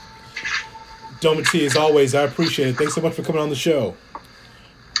Doma T, as always, I appreciate it. Thanks so much for coming on the show.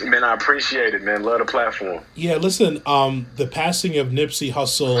 Man, I appreciate it, man. Love the platform. Yeah, listen, the passing of Nipsey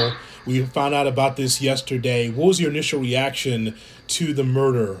Hussle, we found out about this yesterday. What was your initial reaction to the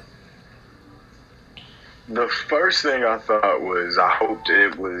murder? The first thing I thought was I hoped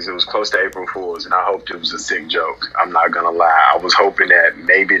it was close to April Fool's, and I hoped it was a sick joke. I'm not gonna lie. I was hoping that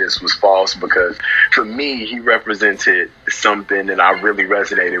maybe this was false, because for me, he represented something that I really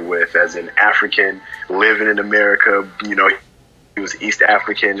resonated with as an African living in America. You know, he was East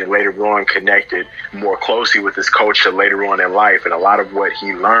African and later on connected more closely with his culture later on in life. And a lot of what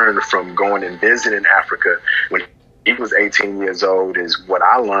he learned from going and visiting Africa when he was 18 years old is what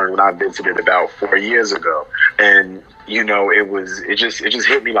I learned when I visited about 4 years ago. And, you know, it just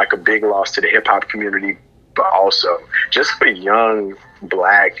hit me like a big loss to the hip hop community, but also just for young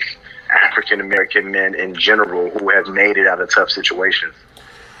Black African American men in general who have made it out of tough situations.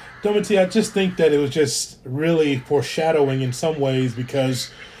 Doma T, I just think that it was just really foreshadowing in some ways,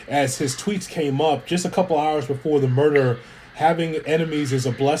 because as his tweets came up just a couple hours before the murder, having enemies is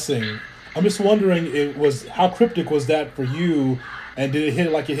a blessing. I'm just wondering, how cryptic was that for you, and did it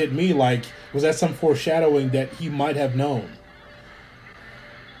hit like it hit me? Like, was that some foreshadowing that he might have known?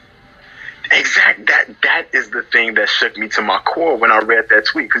 Exact. That is the thing that shook me to my core when I read that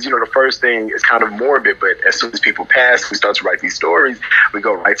tweet. Because, you know, the first thing is kind of morbid, but as soon as people pass, we start to write these stories, we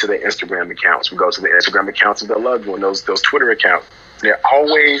go right to their Instagram accounts. We go to the Instagram accounts of their loved one, those Twitter accounts. They're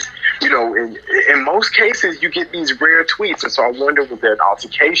always, you know, in most cases, you get these rare tweets. And so I wonder, was there an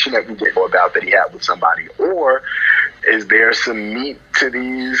altercation that we didn't know about that he had with somebody? Or is there some meat to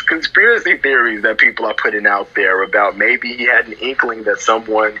these conspiracy theories that people are putting out there about maybe he had an inkling that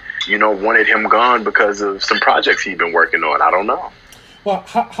someone, you know, wanted him gone because of some projects he'd been working on? I don't know. Well,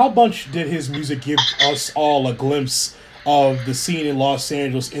 how much did his music give us all a glimpse of the scene in Los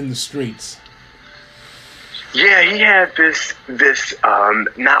Angeles in the streets? Yeah, he had this,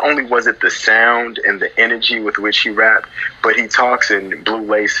 not only was it the sound and the energy with which he rapped, but he talks in Blue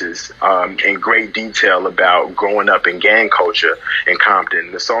Laces in great detail about growing up in gang culture in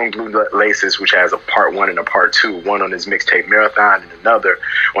Compton. The song Blue Laces, which has a part 1 and a part 2, one on his mixtape Marathon and another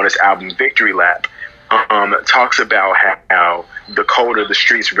on his album Victory Lap, talks about how the code of the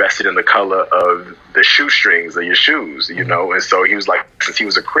streets rested in the color of the shoestrings of your shoes, you know? And so he was like, since he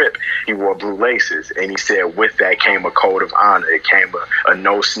was a Crip, he wore blue laces. And he said with that came a code of honor. It came a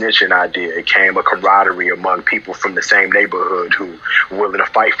no snitching idea. It came a camaraderie among people from the same neighborhood who were willing to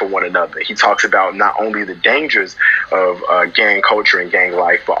fight for one another. He talks about not only the dangers of gang culture and gang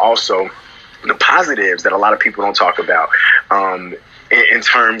life, but also the positives that a lot of people don't talk about. In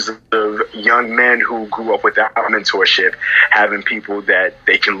terms of young men who grew up without mentorship, having people that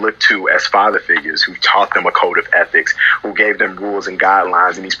they can look to as father figures who taught them a code of ethics, who gave them rules and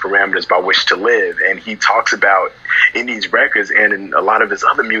guidelines and these parameters by which to live. And he talks about in these records and in a lot of his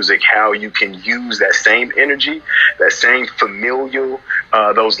other music how you can use that same energy, that same familial,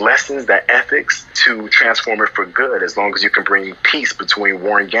 those lessons, that ethics, to transform it for good, as long as you can bring peace between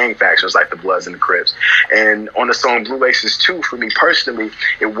warring gang factions like the Bloods and the Crips. And on the song Blue Laces 2, for me personally,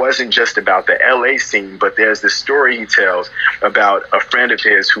 it wasn't just about the LA scene, but there's this story he tells about a friend of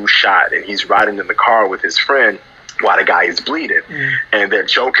his who shot, and he's riding in the car with his friend while the guy is bleeding, and they're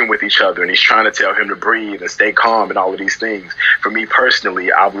joking with each other, and he's trying to tell him to breathe and stay calm and all of these things. For me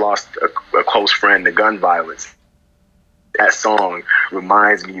personally, I've lost a close friend to gun violence. That song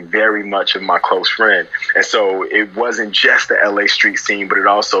reminds me very much of my close friend. And so it wasn't just the LA street scene, but it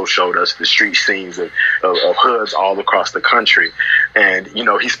also showed us the street scenes of hoods all across the country. And, you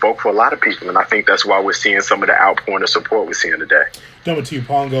know, he spoke for a lot of people. And I think that's why we're seeing some of the outpouring of support we're seeing today. Doma T.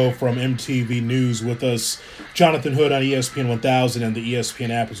 Pongo from MTV News with us. Jonathan Hood on ESPN 1000 and the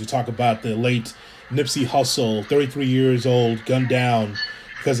ESPN app as we talk about the late Nipsey Hussle, 33 years old, gunned down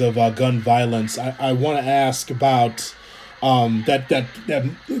because of gun violence. I want to ask about that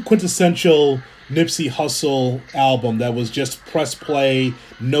quintessential Nipsey Hussle album that was just press play,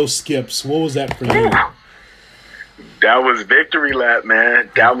 no skips. What was that for you? That was Victory Lap, man.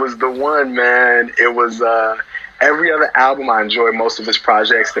 That was the one, man. It was every other album. I enjoyed most of his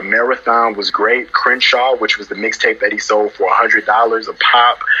projects. The Marathon was great. Crenshaw, which was the mixtape that he sold for $100 a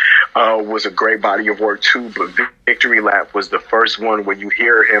pop, was a great body of work too. But Victory Lap was the first one where you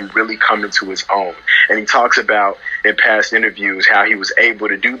hear him really come into his own. And he talks about in past interviews how he was able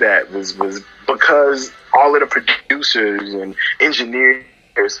to do that was because all of the producers and engineers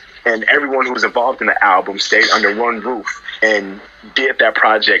and everyone who was involved in the album stayed under one roof and did that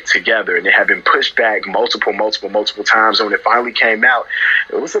project together. And it had been pushed back multiple times. And when it finally came out,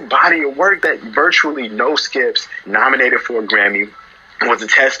 it was a body of work that virtually no skips, nominated for a Grammy, was a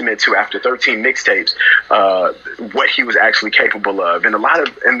testament to, after 13 mixtapes, what he was actually capable of. And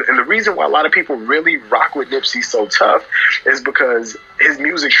and the reason why a lot of people really rock with Nipsey so tough is because his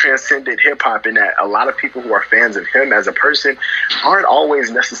music transcended hip hop, in that a lot of people who are fans of him as a person aren't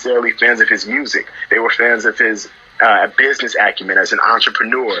always necessarily fans of his music. They were fans of his business acumen as an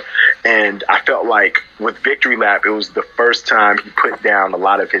entrepreneur. And I felt like with Victory Lap, it was the first time he put down a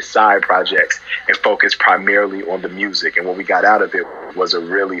lot of his side projects and focused primarily on the music. And what we got out of it was a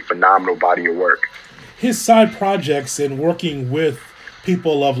really phenomenal body of work. His side projects and working with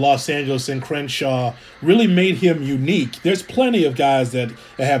people of Los Angeles and Crenshaw really made him unique. There's plenty of guys that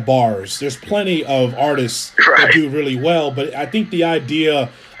have bars. There's plenty of artists that do really well. But I think the idea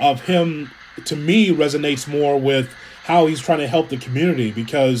of him, to me, resonates more with how he's trying to help the community,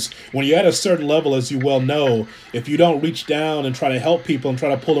 because when you're at a certain level, as you well know, if you don't reach down and try to help people and try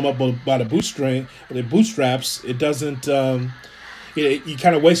to pull them up by the bootstraps, it doesn't, you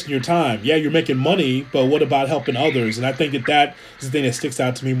kind of wasting your time. Yeah, you're making money, but what about helping others? And I think that is the thing that sticks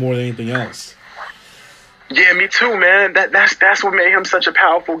out to me more than anything else. Yeah, me too, man. That's what made him such a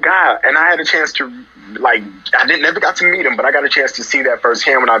powerful guy. And I had a chance to, never got to meet him, but I got a chance to see that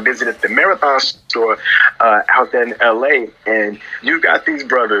firsthand when I visited the Marathon store out there in LA. And you got these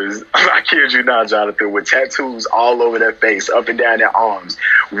brothers, I kid you not, Jonathan, with tattoos all over their face, up and down their arms,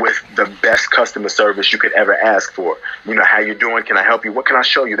 with the best customer service you could ever ask for. You know, how you doing? Can I help you? What can I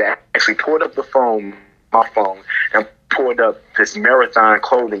show you? They actually pulled up my phone, and pulled up this Marathon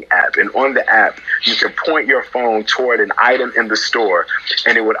clothing app. And on the app, you can point your phone toward an item in the store,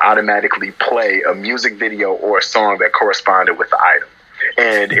 and it would automatically play a music video or a song that corresponded with the item.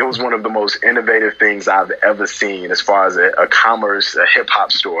 And it was one of the most innovative things I've ever seen as far as a commerce, a hip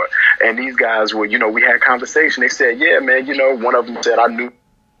hop store. And these guys were, we had conversation. They said, yeah, man, one of them said, I knew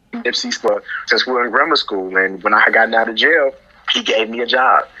Nipsey since we were in grammar school. And when I had gotten out of jail, he gave me a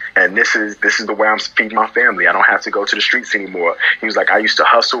job. And this is the way I'm feeding my family. I don't have to go to the streets anymore. He was like, I used to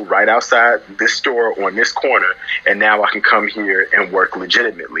hustle right outside this store on this corner, and now I can come here and work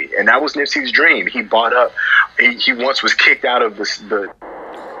legitimately. And that was Nipsey's dream. He bought up. He once was kicked out of the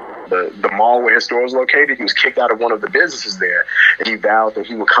mall where his store was located. He was kicked out of one of the businesses there, and he vowed that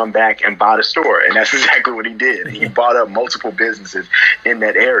he would come back and buy the store. And that's exactly what he did. He bought up multiple businesses in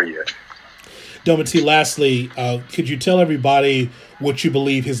that area. Doma T, lastly, could you tell everybody what you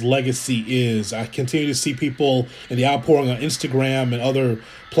believe his legacy is? I continue to see people in the outpouring on Instagram and other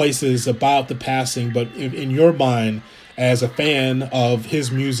places about the passing, but in your mind, as a fan of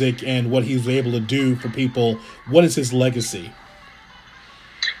his music and what he was able to do for people, what is his legacy?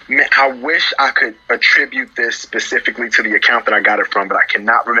 Man, I wish I could attribute this specifically to the account that I got it from, but I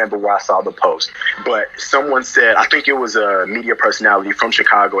cannot remember where I saw the post. But someone said, I think it was a media personality from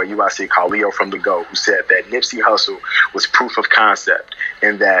Chicago at UIC called Leo from the Go, who said that Nipsey Hussle was proof of concept,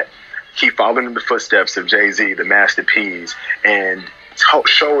 and that he followed in the footsteps of Jay-Z, the Master P's, and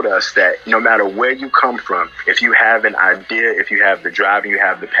showed us that no matter where you come from, if you have an idea, if you have the drive, and you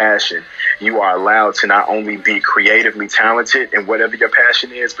have the passion, you are allowed to not only be creatively talented in whatever your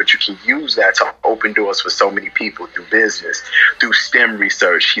passion is, but you can use that to open doors for so many people through business, through STEM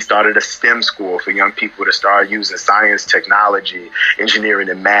research. He started a STEM school for young people to start using science, technology, engineering,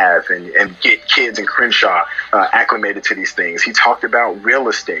 and math, and get kids in Crenshaw acclimated to these things. He talked about real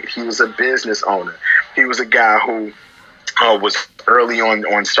estate. He was a business owner. He was a guy who was early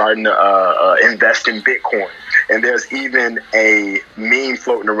on starting to invest in Bitcoin. And there's even a meme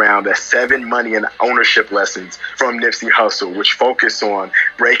floating around that's 7 money and ownership lessons from Nipsey Hussle, which focus on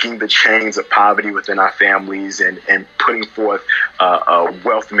breaking the chains of poverty within our families and putting forth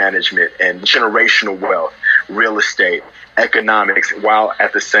wealth management and generational wealth, real estate, economics, while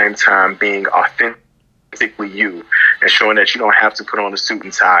at the same time being authentically you and showing that you don't have to put on a suit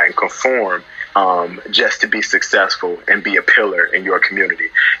and tie and conform just to be successful and be a pillar in your community.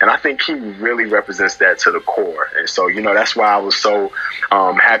 And I think he really represents that to the core. And so, that's why I was so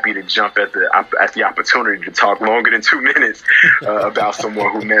happy to jump at the opportunity to talk longer than 2 minutes about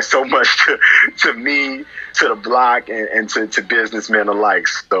someone who meant so much to me, to the block, and to businessmen alike.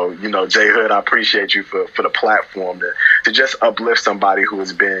 So, J Hood, I appreciate you for the platform to just uplift somebody who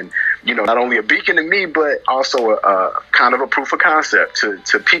has been, not only a beacon to me, but also a kind of a proof of concept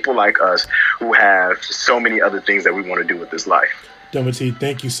to people like us who have so many other things that we want to do with this life. Doma T,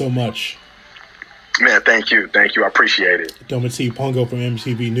 thank you so much. Man, thank you. I appreciate it. Doma T. Pongo from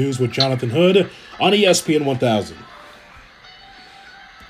MTV News with Jonathan Hood on ESPN 1000.